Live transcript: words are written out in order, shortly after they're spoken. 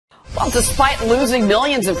Well, despite losing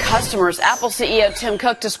millions of customers, Apple CEO Tim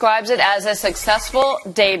Cook describes it as a successful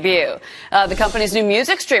debut. The company's new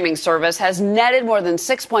music streaming service has netted more than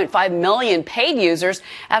 6.5 million paid users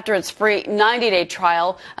after its free 90-day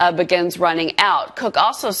trial begins running out. Cook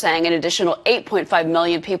also saying an additional 8.5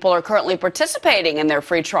 million people are currently participating in their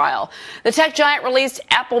free trial. The tech giant released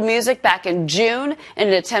Apple Music back in June in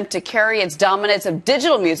an attempt to carry its dominance of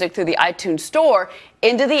digital music through the iTunes Store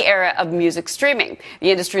into the era of music streaming. The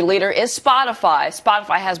industry leader is Spotify.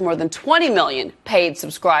 Spotify has more than 20 million paid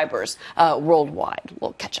subscribers worldwide.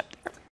 We'll catch up.